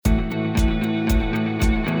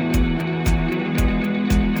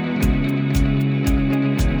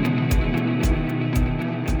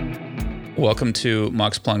Welcome to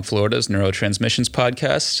Max Planck Florida's Neurotransmissions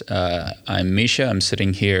podcast. I'm Misha. I'm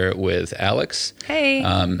sitting here with Alex. Hey.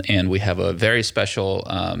 And we have a very special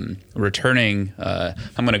returning,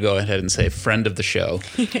 I'm going to go ahead and say friend of the show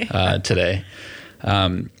today.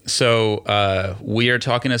 So we are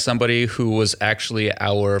talking to somebody who was actually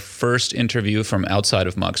our first interview from outside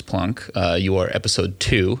of Max Planck. You are episode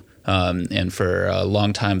 2, and for a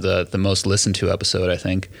long time the most listened to episode, I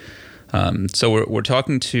think. So we're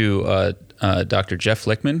talking to Dr. Jeff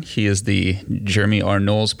Lichtman. He is the Jeremy R.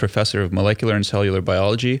 Knowles Professor of Molecular and Cellular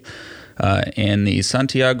Biology and the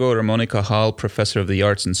Santiago Ramón y Cajal Professor of the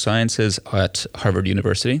Arts and Sciences at Harvard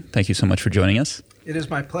University. Thank you so much for joining us. It is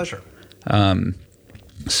my pleasure.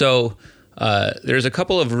 So there's a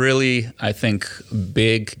couple of really, I think,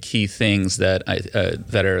 big key things that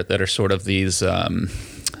are sort of these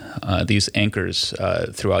anchors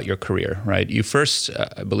throughout your career, right? You first,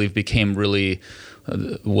 I believe, became really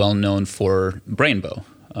well known for Brainbow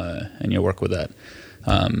and your work with that.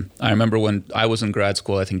 I remember when I was in grad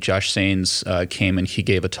school, I think Josh Sains came and he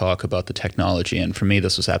gave a talk about the technology. And for me,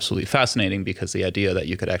 this was absolutely fascinating because the idea that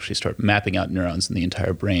you could actually start mapping out neurons in the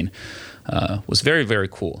entire brain was very, very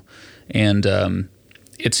cool. And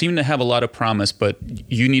it seemed to have a lot of promise, but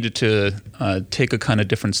you needed to take a kind of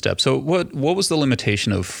different step. So what was the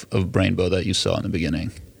limitation of Brainbow that you saw in the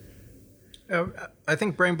beginning? I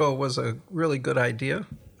think Brainbow was a really good idea,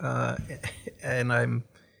 and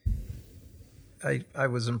I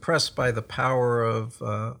was impressed by the power of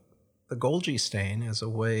the Golgi stain as a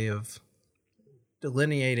way of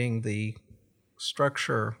delineating the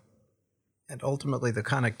structure and ultimately the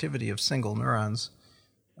connectivity of single neurons.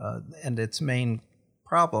 And its main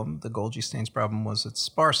problem, the Golgi stain's problem, was its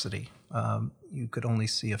sparsity. You could only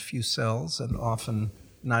see a few cells, and often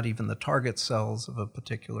not even the target cells of a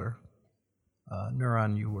particular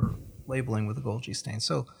neuron you were labeling with a Golgi stain.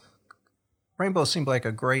 So Brainbow seemed like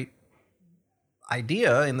a great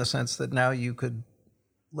idea in the sense that now you could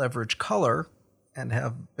leverage color and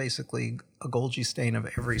have basically a Golgi stain of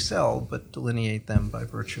every cell, but delineate them by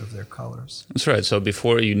virtue of their colors. That's right. So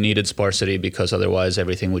before you needed sparsity because otherwise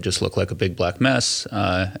everything would just look like a big black mess.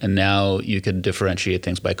 And now you could differentiate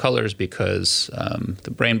things by colors because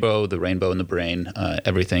the rainbow in the brain,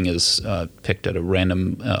 everything is picked at a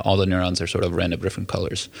random, all the neurons are sort of random different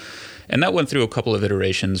colors. And that went through a couple of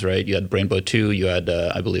iterations, right? You had Brainbow 2, you had,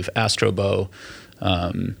 I believe, Astrobow,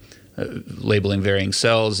 labeling varying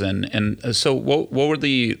cells. And so what were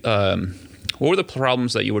the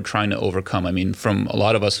problems that you were trying to overcome? I mean, from a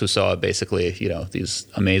lot of us who saw basically, these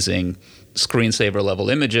amazing screensaver level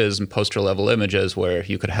images and poster level images where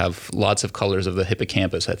you could have lots of colors of the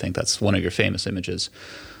hippocampus. I think that's one of your famous images.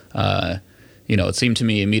 It seemed to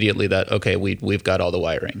me immediately that, okay, we've got all the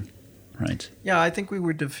wiring, right? Yeah, I think we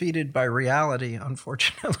were defeated by reality,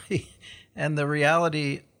 unfortunately. And the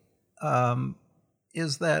reality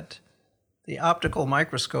is that the optical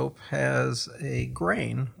microscope has a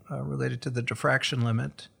grain related to the diffraction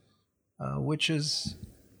limit, which is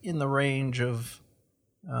in the range of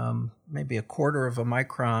maybe 1/4 of a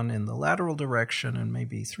micron in the lateral direction and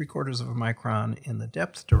maybe 3/4 of a micron in the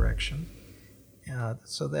depth direction.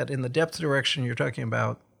 So that in the depth direction, you're talking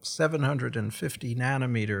about 750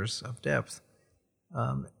 nanometers of depth.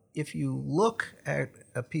 If you look at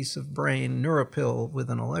a piece of brain neuropil with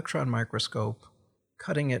an electron microscope,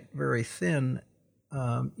 cutting it very thin,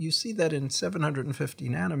 you see that in 750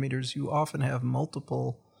 nanometers, you often have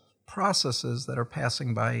multiple processes that are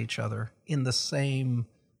passing by each other in the same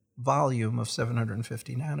volume of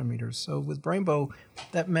 750 nanometers. So with Brainbow,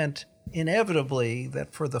 that meant inevitably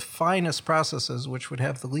that for the finest processes, which would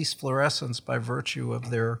have the least fluorescence by virtue of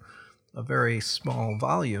their a very small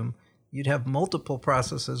volume, you'd have multiple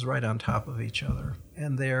processes right on top of each other.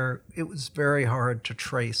 And it was very hard to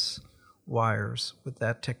trace wires with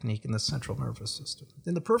that technique in the central nervous system.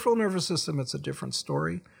 In the peripheral nervous system, it's a different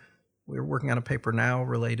story. We're working on a paper now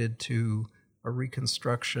related to a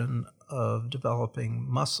reconstruction of developing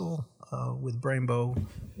muscle with Brainbow,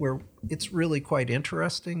 where it's really quite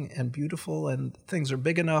interesting and beautiful, and things are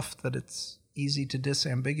big enough that it's easy to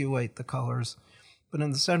disambiguate the colors. But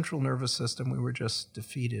in the central nervous system, we were just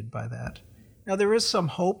defeated by that. Now, there is some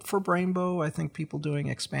hope for Brainbow. I think people doing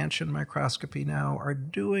expansion microscopy now are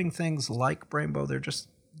doing things like Brainbow. They're just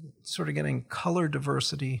sort of getting color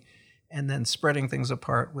diversity and then spreading things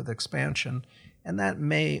apart with expansion. And that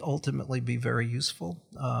may ultimately be very useful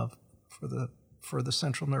for the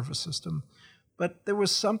central nervous system. But there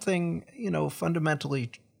was something,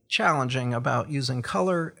 fundamentally challenging about using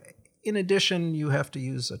color. In addition, you have to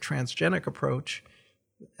use a transgenic approach.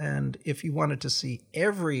 And if you wanted to see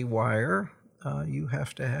every wire, you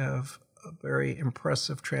have to have a very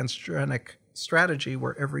impressive transgenic strategy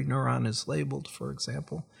where every neuron is labeled, for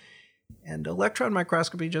example. And electron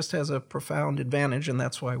microscopy just has a profound advantage, and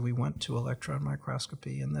that's why we went to electron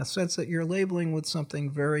microscopy, in the sense that you're labeling with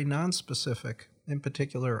something very nonspecific, in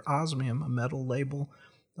particular osmium, a metal label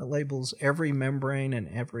that labels every membrane and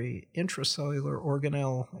every intracellular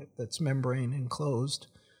organelle that's membrane enclosed.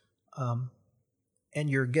 And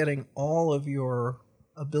you're getting all of your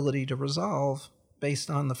ability to resolve based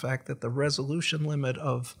on the fact that the resolution limit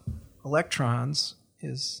of electrons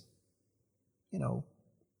is,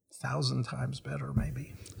 1,000 times better,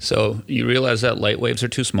 maybe. So you realize that light waves are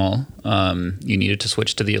too small. You needed to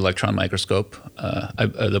switch to the electron microscope.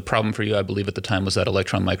 The problem for you, I believe, at the time was that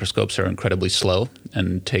electron microscopes are incredibly slow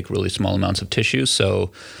and take really small amounts of tissue.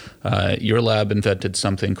 So your lab invented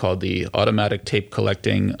something called the automatic tape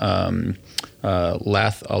collecting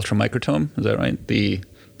Lath ultramicrotome. Is that right? The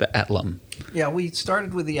Atlam. Yeah, we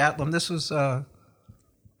started with the Atlam. This was a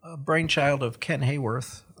brainchild of Ken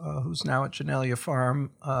Hayworth, who's now at Janelia Farm,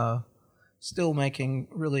 still making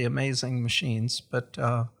really amazing machines. But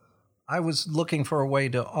I was looking for a way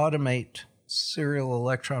to automate serial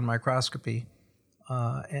electron microscopy,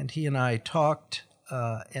 and he and I talked,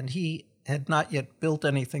 and he had not yet built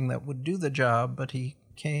anything that would do the job, but he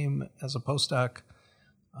came as a postdoc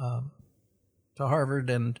to Harvard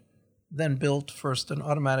and then built first an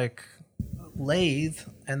automatic lathe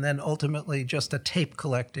and then ultimately just a tape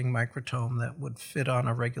collecting microtome that would fit on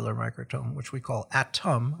a regular microtome, which we call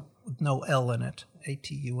ATUM, with no L in it,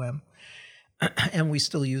 ATUM. And we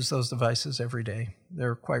still use those devices every day.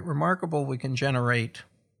 They're quite remarkable. We can generate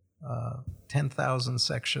 10,000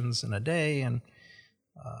 sections in a day, and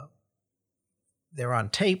they're on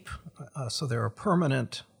tape, so they're a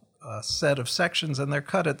permanent set of sections, and they're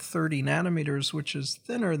cut at 30 nanometers, which is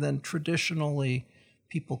thinner than traditionally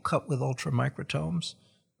people cut with ultramicrotomes.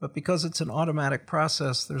 But because it's an automatic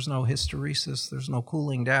process, there's no hysteresis, there's no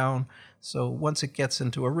cooling down. So once it gets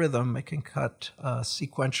into a rhythm, it can cut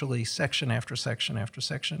sequentially section after section after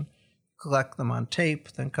section, collect them on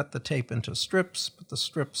tape, then cut the tape into strips, put the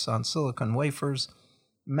strips on silicon wafers,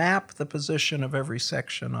 map the position of every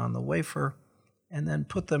section on the wafer, and then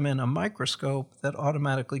put them in a microscope that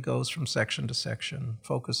automatically goes from section to section,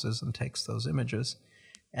 focuses and takes those images.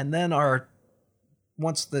 And then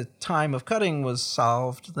once the time of cutting was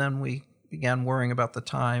solved, then we began worrying about the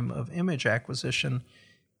time of image acquisition.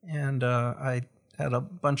 And I had a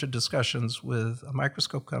bunch of discussions with a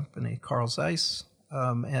microscope company, Carl Zeiss,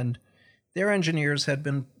 and their engineers had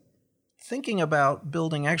been thinking about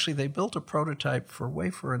they built a prototype for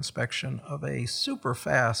wafer inspection of a super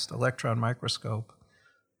fast electron microscope,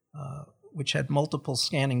 which had multiple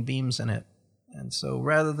scanning beams in it. And so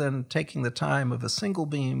rather than taking the time of a single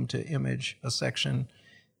beam to image a section,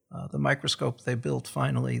 the microscope they built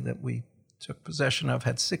finally that we took possession of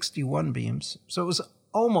had 61 beams. So it was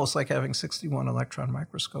almost like having 61 electron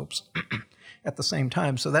microscopes at the same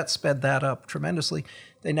time. So that sped that up tremendously.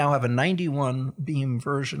 They now have a 91 beam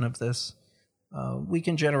version of this. We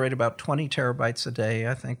can generate about 20 terabytes a day,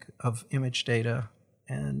 I think, of image data.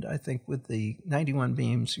 And I think with the 91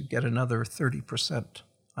 beams, you get another 30%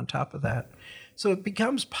 on top of that. So it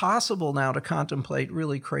becomes possible now to contemplate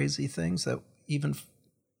really crazy things that even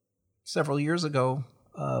several years ago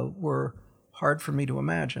were hard for me to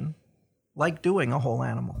imagine, like doing a whole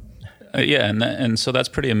animal. And so that's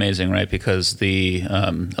pretty amazing, right? Because the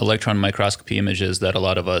electron microscopy images that a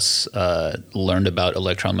lot of us learned about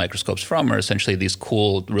electron microscopes from are essentially these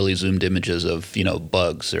cool, really zoomed images of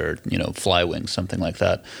bugs or fly wings, something like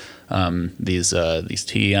that. These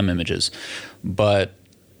TEM images, but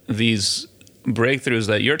these breakthroughs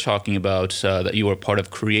that you're talking about, that you were part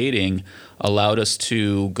of creating, allowed us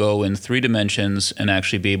to go in 3 dimensions and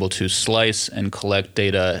actually be able to slice and collect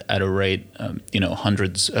data at a rate,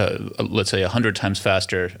 hundreds, let's say 100 times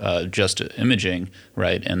faster, just imaging,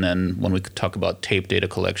 right? And then when we talk about tape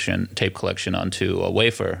collection onto a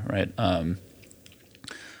wafer, right?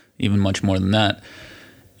 Even much more than that.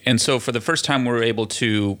 And so for the first time, we were able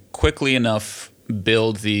to quickly enough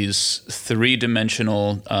build these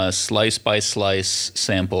 3-dimensional slice-by-slice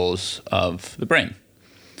samples of the brain.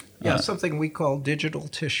 Yeah, something we call digital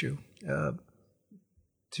tissue,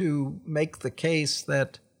 to make the case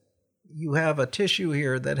that you have a tissue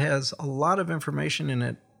here that has a lot of information in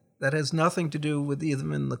it that has nothing to do with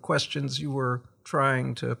even the questions you were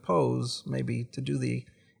trying to pose, maybe to do the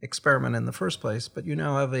experiment in the first place, but you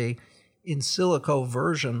now have a in silico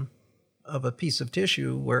version of a piece of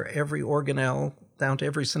tissue where every organelle, down to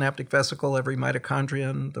every synaptic vesicle, every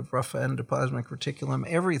mitochondrion, the rough endoplasmic reticulum,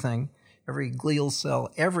 everything, every glial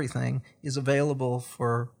cell, everything is available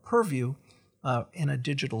for purview. in a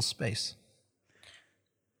digital space.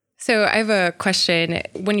 So I have a question.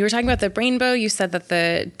 When you were talking about the Brainbow, you said that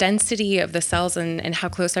the density of the cells and how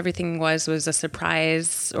close everything was a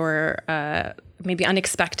surprise or maybe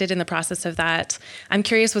unexpected in the process of that. I'm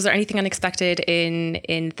curious, was there anything unexpected in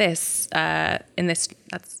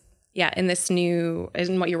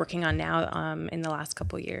what you're working on now in the last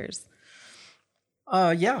couple of years?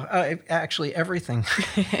 Actually everything.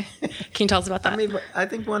 Can you tell us about that? I mean, I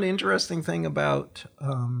think one interesting thing about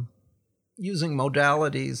using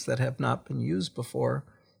modalities that have not been used before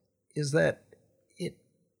is that it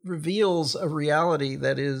reveals a reality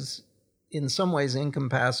that is in some ways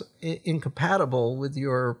incompatible with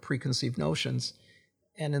your preconceived notions.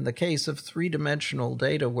 And in the case of three-dimensional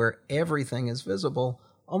data where everything is visible,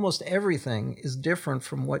 almost everything is different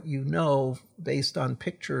from what you know based on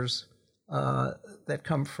pictures that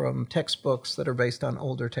come from textbooks that are based on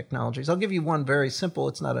older technologies. I'll give you one very simple,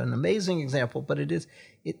 it's not an amazing example, but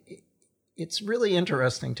it's really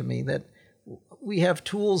interesting to me that we have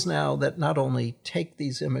tools now that not only take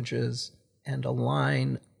these images and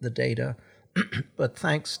align the data, but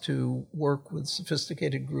thanks to work with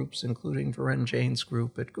sophisticated groups, including Varen Jain's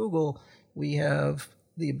group at Google, we have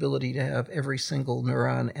the ability to have every single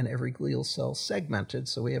neuron and every glial cell segmented.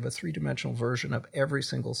 So we have a three-dimensional version of every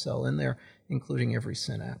single cell in there, including every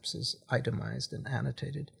synapse is itemized and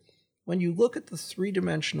annotated. When you look at the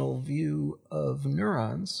three-dimensional view of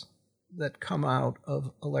neurons that come out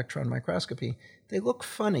of electron microscopy, they look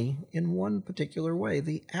funny in one particular way.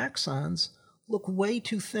 The axons look way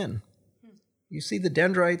too thin. You see the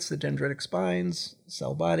dendrites, the dendritic spines,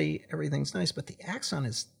 cell body, everything's nice, but the axon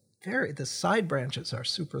is the side branches are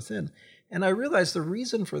super thin. And I realized the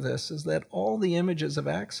reason for this is that all the images of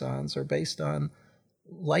axons are based on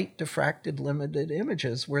light diffracted limited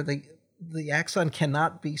images where the axon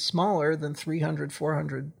cannot be smaller than 300,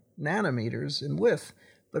 400 nanometers in width.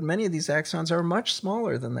 But many of these axons are much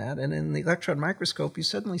smaller than that. And in the electron microscope, you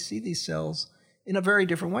suddenly see these cells in a very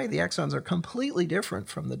different way. The axons are completely different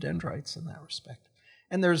from the dendrites in that respect.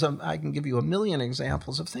 And I can give you a million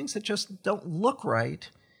examples of things that just don't look right.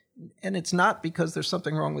 And it's not because there's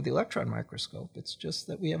something wrong with the electron microscope. It's just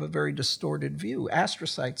that we have a very distorted view.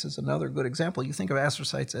 Astrocytes is another good example. You think of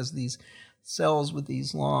astrocytes as these cells with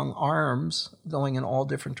these long arms going in all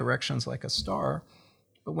different directions like a star.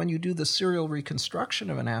 But when you do the serial reconstruction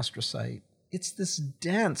of an astrocyte, it's this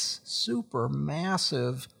dense, super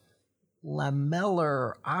massive,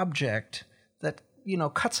 lamellar object that,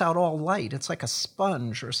 cuts out all light. It's like a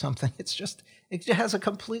sponge or something. It has a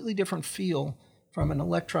completely different feel from an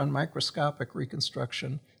electron microscopic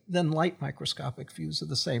reconstruction than light microscopic views of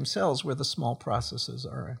the same cells where the small processes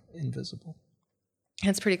are invisible.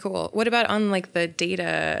 That's pretty cool. What about on the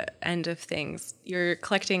data end of things? You're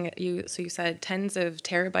collecting, so you said tens of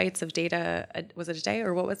terabytes of data, was it a day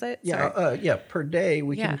or what was it? Per day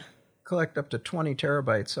we can collect up to 20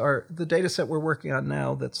 terabytes. The data set we're working on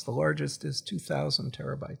now that's the largest is 2,000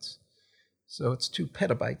 terabytes. So it's 2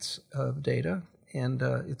 petabytes of data, and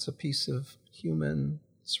it's a piece of human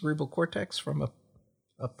cerebral cortex from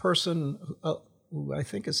a person who I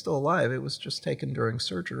think is still alive. It was just taken during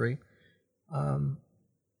surgery.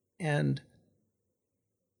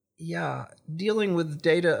 Dealing with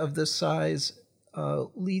data of this size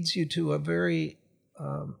leads you to a very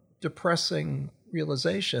depressing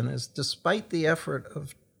realization is despite the effort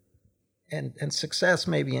of and success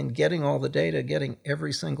maybe in getting all the data, getting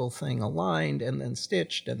every single thing aligned and then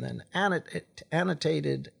stitched and then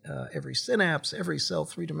annotated, every synapse, every cell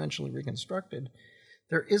three-dimensionally reconstructed,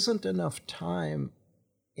 there isn't enough time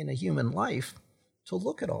in a human life to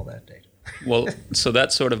look at all that data. Well, so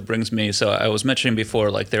that sort of brings me, so I was mentioning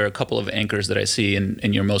before, there are a couple of anchors that I see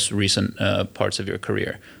in your most recent parts of your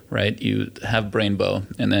career, right? You have Brainbow,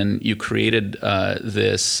 and then you created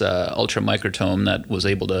this ultramicrotome that was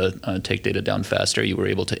able to take data down faster. You were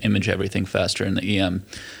able to image everything faster in the EM.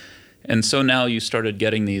 And so now you started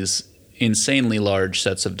getting these insanely large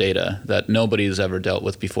sets of data that nobody's ever dealt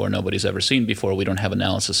with before, nobody's ever seen before. We don't have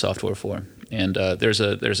analysis software for. And there's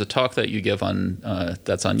a talk that you give on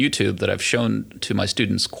that's on YouTube that I've shown to my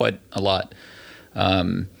students quite a lot,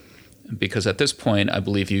 because at this point I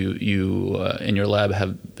believe you in your lab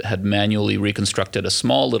had manually reconstructed a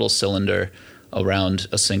small little cylinder around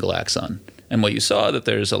a single axon. And what you saw that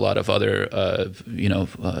there's a lot of other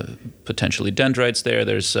potentially dendrites there.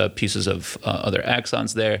 There's pieces of other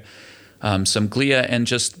axons there. Some glia, and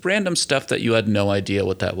just random stuff that you had no idea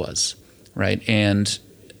what that was, right? And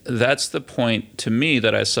that's the point to me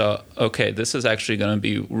that I saw, okay, this is actually going to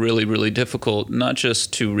be really, really difficult, not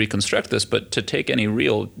just to reconstruct this, but to take any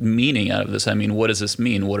real meaning out of this. I mean, what does this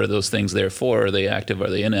mean? What are those things there for? Are they active? Are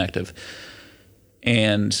they inactive?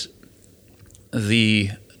 And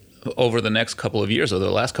over the next couple of years, or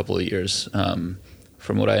the last couple of years,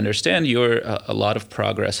 from what I understand, a lot of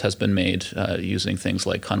progress has been made using things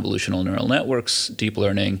like convolutional neural networks, deep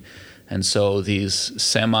learning, and so these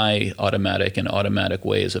semi-automatic and automatic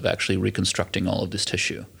ways of actually reconstructing all of this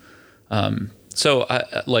tissue. So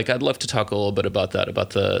I'd love to talk a little bit about that,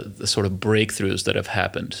 about the sort of breakthroughs that have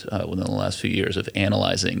happened within the last few years of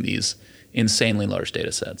analyzing these insanely large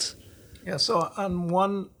data sets. Yeah, so on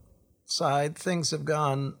one side, things have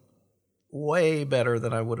gone way better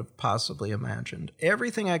than I would have possibly imagined.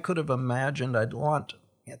 Everything I could have imagined I'd want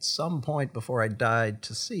at some point before I died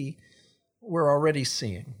to see, we're already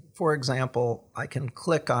seeing. For example, I can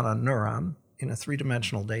click on a neuron in a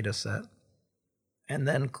three-dimensional data set and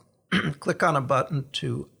then click on a button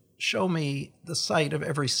to show me the site of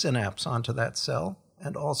every synapse onto that cell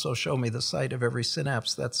and also show me the site of every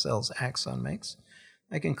synapse that cell's axon makes.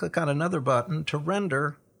 I can click on another button to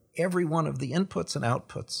render every one of the inputs and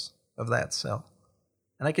outputs of that cell.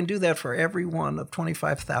 And I can do that for every one of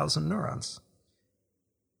 25,000 neurons.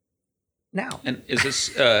 Now. And is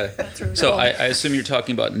this, so I assume you're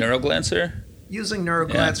talking about NeuroGlancer? Using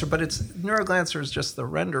NeuroGlancer, but NeuroGlancer is just the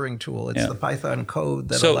rendering tool. It's the Python code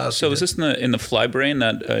that allows. So is this in the FlyBrain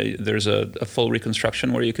that there's a full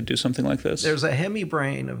reconstruction where you could do something like this? There's a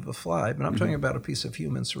hemibrain of the fly, but I'm talking about a piece of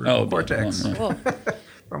human cerebral cortex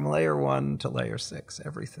from layer 1 to layer 6,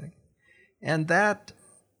 everything, and that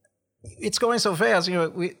it's going so fast.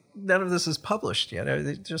 None of this is published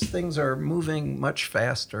yet. Just things are moving much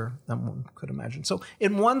faster than one could imagine. So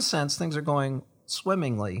in one sense, things are going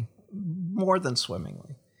swimmingly. More than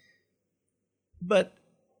swimmingly. But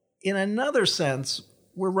in another sense,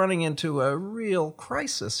 we're running into a real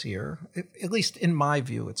crisis here. At least in my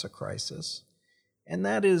view, it's a crisis. And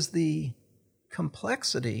that is the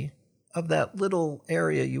complexity of that little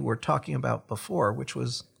area you were talking about before, which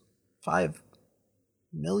was 5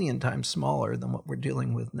 million times smaller than what we're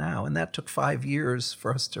dealing with now. And that took 5 years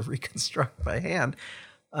for us to reconstruct by hand.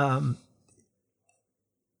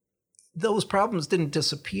 Those problems didn't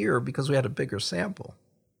disappear because we had a bigger sample.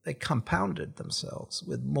 They compounded themselves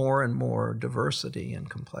with more and more diversity and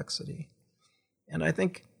complexity. And I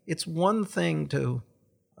think it's one thing to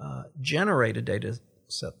generate a data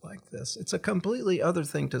set like this. It's a completely other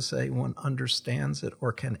thing to say one understands it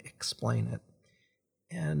or can explain it.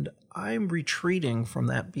 And I'm retreating from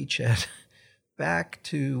that beachhead back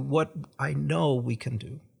to what I know we can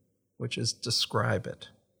do, which is describe it.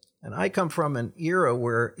 And I come from an era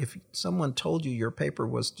where if someone told you your paper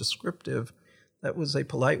was descriptive, that was a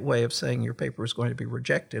polite way of saying your paper is going to be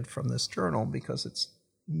rejected from this journal because it's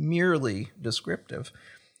merely descriptive.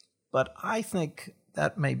 But I think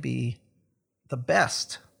that may be the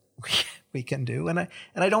best we can do. And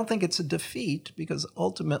I don't think it's a defeat, because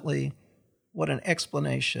ultimately what an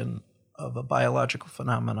explanation of a biological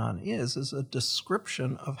phenomenon is a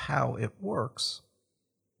description of how it works.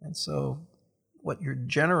 And so what you're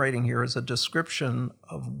generating here is a description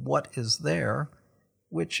of what is there,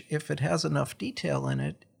 which, if it has enough detail in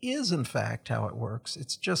it, is in fact how it works.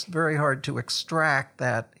 It's just very hard to extract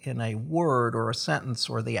that in a word or a sentence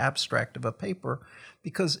or the abstract of a paper,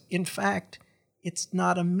 because in fact, it's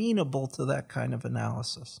not amenable to that kind of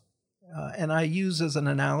analysis. And I use as an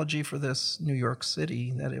analogy for this New York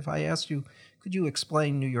City, that if I asked you, could you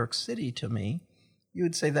explain New York City to me? You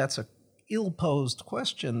would say that's a ill-posed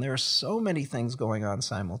question. There are so many things going on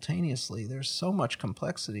simultaneously. There's so much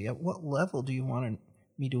complexity. At what level do you want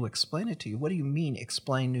me to explain it to you? What do you mean,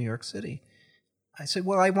 explain New York City? I say,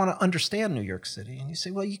 well, I want to understand New York City. And you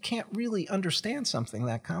say, well, you can't really understand something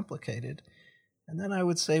that complicated. And then I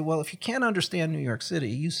would say, well, if you can't understand New York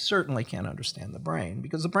City, you certainly can't understand the brain,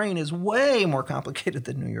 because the brain is way more complicated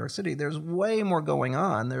than New York City. There's way more going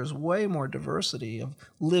on. There's way more diversity of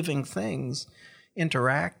living things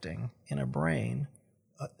interacting in a brain,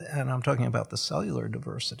 and I'm talking about the cellular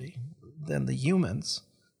diversity, than the humans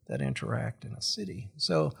that interact in a city.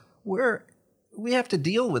 So we have to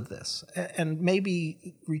deal with this, and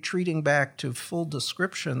maybe retreating back to full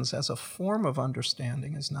descriptions as a form of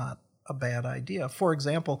understanding is not a bad idea. For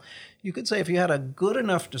example, you could say if you had a good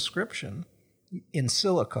enough description in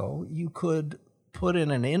silico, you could put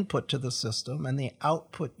in an input to the system, and the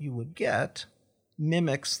output you would get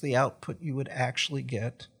mimics the output you would actually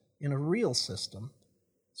get in a real system.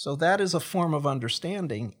 So that is a form of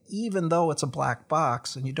understanding, even though it's a black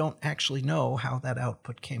box and you don't actually know how that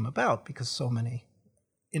output came about, because so many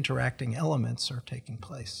interacting elements are taking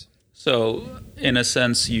place. So in a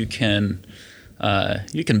sense, you can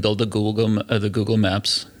You can build the Google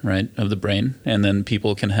Maps, right, of the brain, and then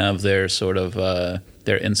people can have their sort of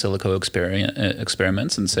their in silico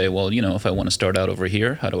experiments and say, well, if I want to start out over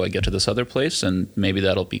here, how do I get to this other place? And maybe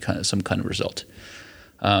that'll be some kind of result.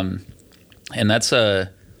 And that's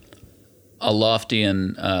a lofty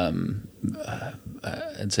and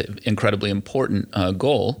I'd say incredibly important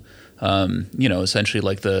goal. Essentially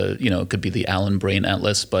like it could be the Allen Brain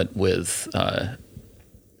Atlas, but with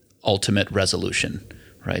ultimate resolution,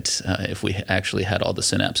 right? If we actually had all the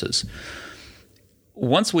synapses.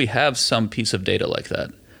 Once we have some piece of data like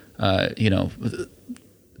that,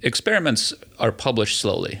 experiments are published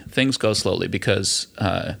slowly. Things go slowly because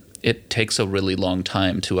it takes a really long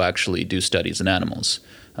time to actually do studies in animals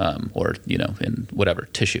or, in whatever,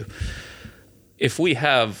 tissue. If we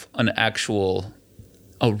have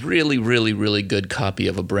a really, really, really good copy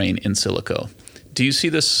of a brain in silico, do you see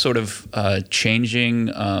this sort of changing,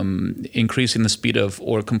 increasing the speed of,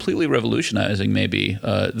 or completely revolutionizing maybe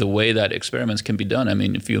the way that experiments can be done? I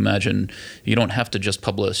mean, if you imagine, you don't have to just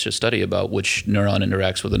publish a study about which neuron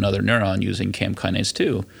interacts with another neuron using CAM kinase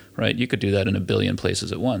 2, right? You could do that in 1 billion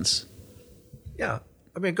places at once. Yeah.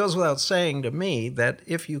 I mean, it goes without saying to me that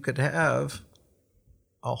if you could have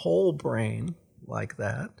a whole brain like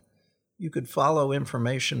that, you could follow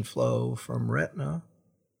information flow from retina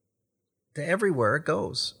to everywhere it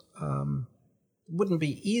goes. It wouldn't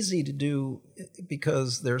be easy to do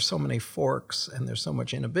because there's so many forks and there's so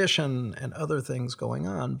much inhibition and other things going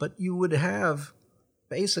on, but you would have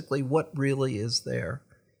basically what really is there.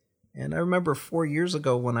 And I remember 4 years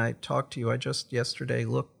ago when I talked to you, I just yesterday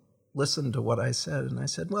listened to what I said, and I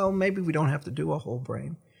said, well, maybe we don't have to do a whole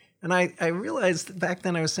brain. And I realized back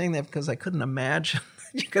then I was saying that because I couldn't imagine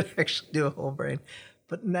you could actually do a whole brain.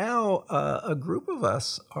 But now a group of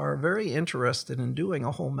us are very interested in doing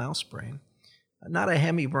a whole mouse brain. Not a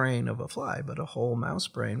hemibrain of a fly, but a whole mouse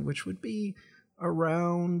brain, which would be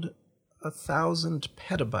around 1,000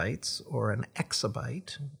 petabytes or an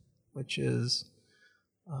exabyte, which is...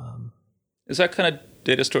 Is that kind of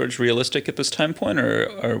data storage realistic at this time point, or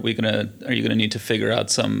are you gonna need to figure out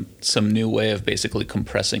some new way of basically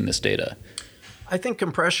compressing this data? I think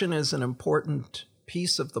compression is an important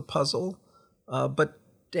piece of the puzzle, but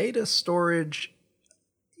data storage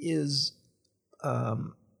is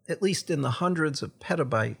at least in the hundreds of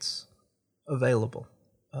petabytes available.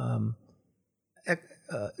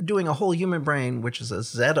 Doing a whole human brain, which is a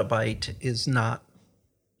zettabyte, is not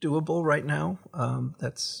doable right now.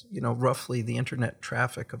 That's roughly the internet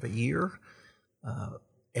traffic of a year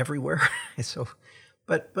everywhere.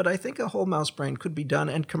 But I think a whole mouse brain could be done,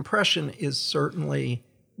 and compression is certainly,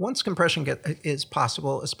 once compression is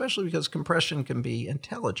possible, especially because compression can be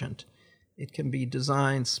intelligent. It can be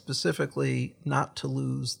designed specifically not to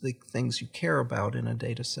lose the things you care about in a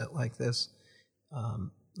data set like this.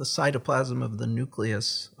 The cytoplasm of the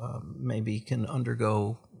nucleus maybe can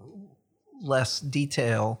undergo less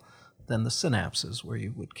detail than the synapses, where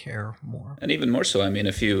you would care more. And even more so, I mean,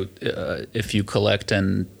 if you collect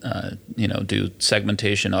and do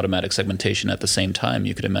segmentation, automatic segmentation at the same time,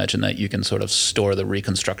 you could imagine that you can sort of store the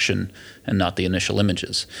reconstruction and not the initial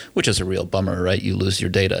images, which is a real bummer, right? You lose your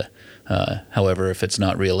data. However, if it's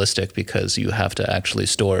not realistic because you have to actually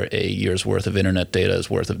store a year's worth of internet data's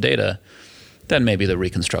worth of data, then maybe the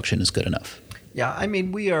reconstruction is good enough. Yeah, I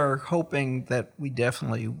mean, we are hoping that we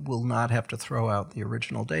definitely will not have to throw out the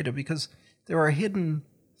original data, because there are hidden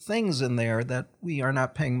things in there that we are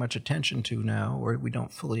not paying much attention to now, or we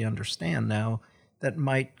don't fully understand now, that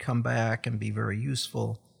might come back and be very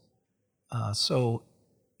useful.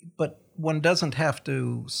 But one doesn't have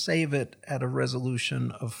to save it at a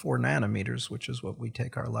resolution of 4 nanometers, which is what we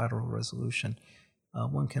take our lateral resolution.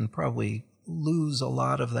 One can probably lose a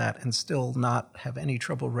lot of that and still not have any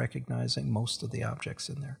trouble recognizing most of the objects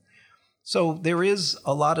in there. So there is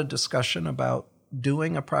a lot of discussion about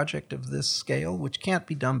doing a project of this scale, which can't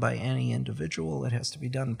be done by any individual. It has to be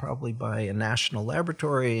done probably by a national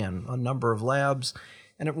laboratory and a number of labs,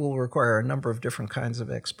 and it will require a number of different kinds of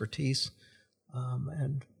expertise.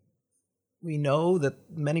 And we know that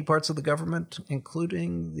many parts of the government,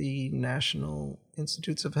 including the National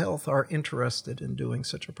Institutes of Health, are interested in doing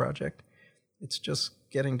such a project. It's just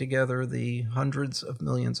getting together the hundreds of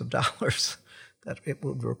millions of dollars that it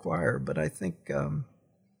would require. But I think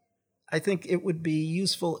it would be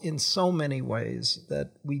useful in so many ways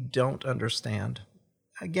that we don't understand.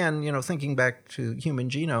 Again, thinking back to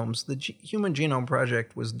human genomes, the Human Genome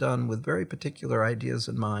Project was done with very particular ideas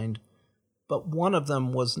in mind, but one of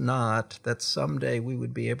them was not that someday we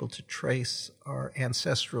would be able to trace our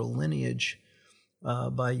ancestral lineage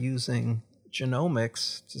by using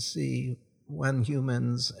genomics to see when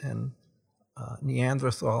humans and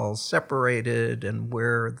Neanderthals separated and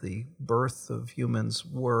where the birth of humans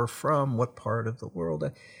were from, what part of the world.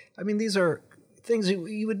 I mean, these are things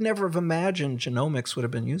you would never have imagined genomics would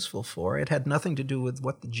have been useful for. It had nothing to do with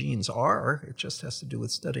what the genes are. It just has to do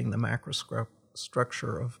with studying the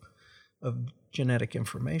macrostructure of genetic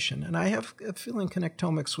information. And I have a feeling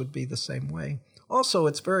connectomics would be the same way. Also,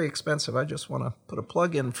 it's very expensive. I just want to put a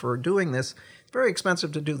plug in for doing this. It's very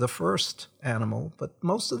expensive to do the first animal, but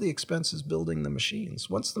most of the expense is building the machines.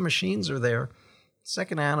 Once the machines are there,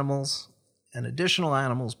 second animals and additional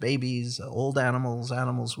animals, babies, old animals,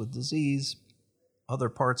 animals with disease, other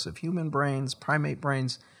parts of human brains, primate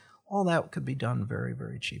brains, all that could be done very,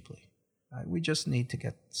 very cheaply. We just need to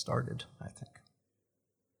get started, I think.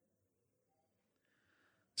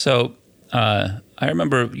 So I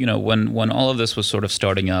remember, when all of this was sort of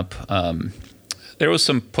starting up, there was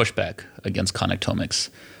some pushback against connectomics.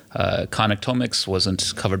 Connectomics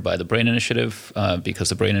wasn't covered by the Brain Initiative because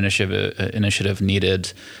the Brain Initiative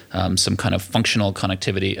needed some kind of functional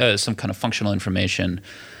connectivity, some kind of functional information.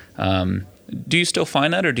 Do you still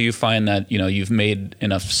find that, or do you find that you've made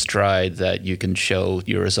enough stride that you can show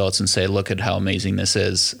your results and say, look at how amazing this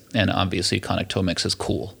is, and obviously connectomics is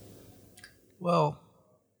cool? Well,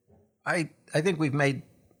 I think we've made,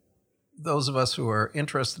 those of us who are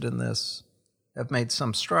interested in this have made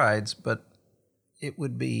some strides, but it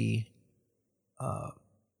would be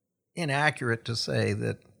inaccurate to say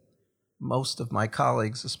that most of my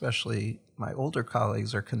colleagues, especially my older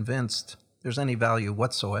colleagues, are convinced there's any value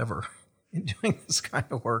whatsoever in doing this kind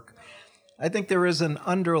of work. I think there is an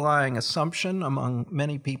underlying assumption among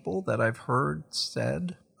many people that I've heard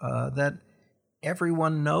said that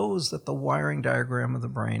everyone knows that the wiring diagram of the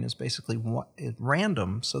brain is basically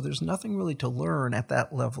random, so there's nothing really to learn at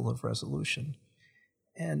that level of resolution.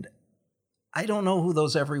 And I don't know who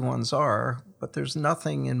those everyones are, but there's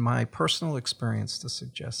nothing in my personal experience to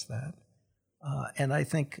suggest that. And I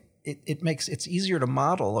think it's easier to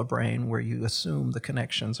model a brain where you assume the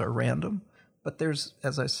connections are random. But there's,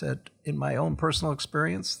 as I said, in my own personal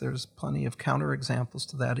experience, there's plenty of counterexamples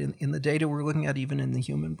to that in the data we're looking at, even in the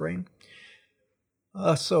human brain.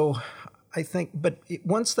 So I think, but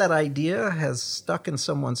once that idea has stuck in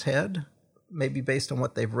someone's head, maybe based on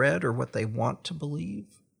what they've read or what they want to believe,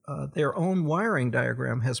 their own wiring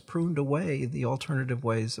diagram has pruned away the alternative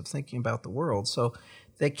ways of thinking about the world. So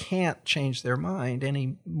they can't change their mind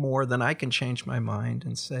any more than I can change my mind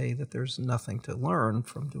and say that there's nothing to learn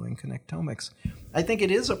from doing connectomics. I think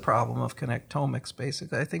it is a problem of connectomics,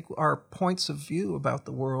 basically. I think our points of view about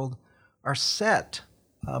the world are set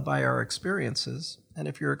by our experiences. And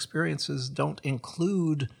if your experiences don't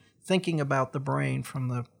include thinking about the brain from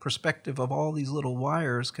the perspective of all these little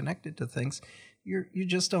wires connected to things, you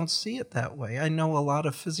just don't see it that way. I know a lot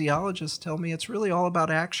of physiologists tell me it's really all about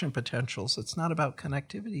action potentials. It's not about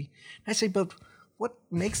connectivity. I say, but what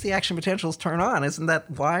makes the action potentials turn on? Isn't that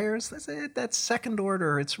wires? I say, that's second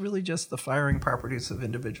order. It's really just the firing properties of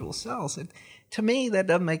individual cells. To me, that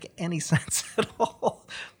doesn't make any sense at all.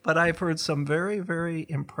 But I've heard some very, very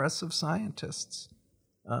impressive scientists,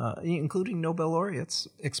 including Nobel laureates,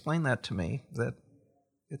 explain that to me, that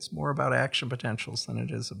it's more about action potentials than it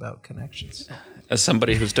is about connections. As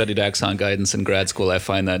somebody who studied axon guidance in grad school, I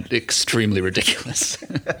find that extremely ridiculous.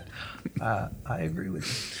 I agree with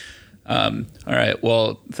you. All right.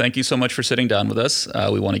 Well, thank you so much for sitting down with us.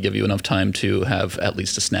 We want to give you enough time to have at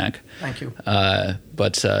least a snack. Thank you.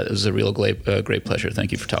 But it was a real great pleasure.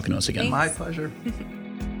 Thank you for talking to us again. Thanks. My pleasure.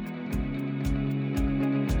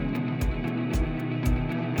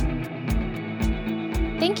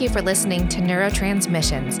 Thank you for listening to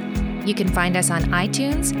Neurotransmissions. You can find us on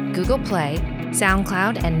iTunes, Google Play,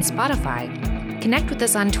 SoundCloud, and Spotify. Connect with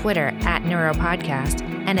us on Twitter @NeuroPodcast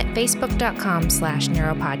and at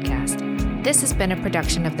facebook.com/neuropodcast. This has been a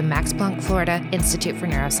production of the Max Planck Florida Institute for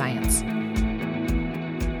Neuroscience.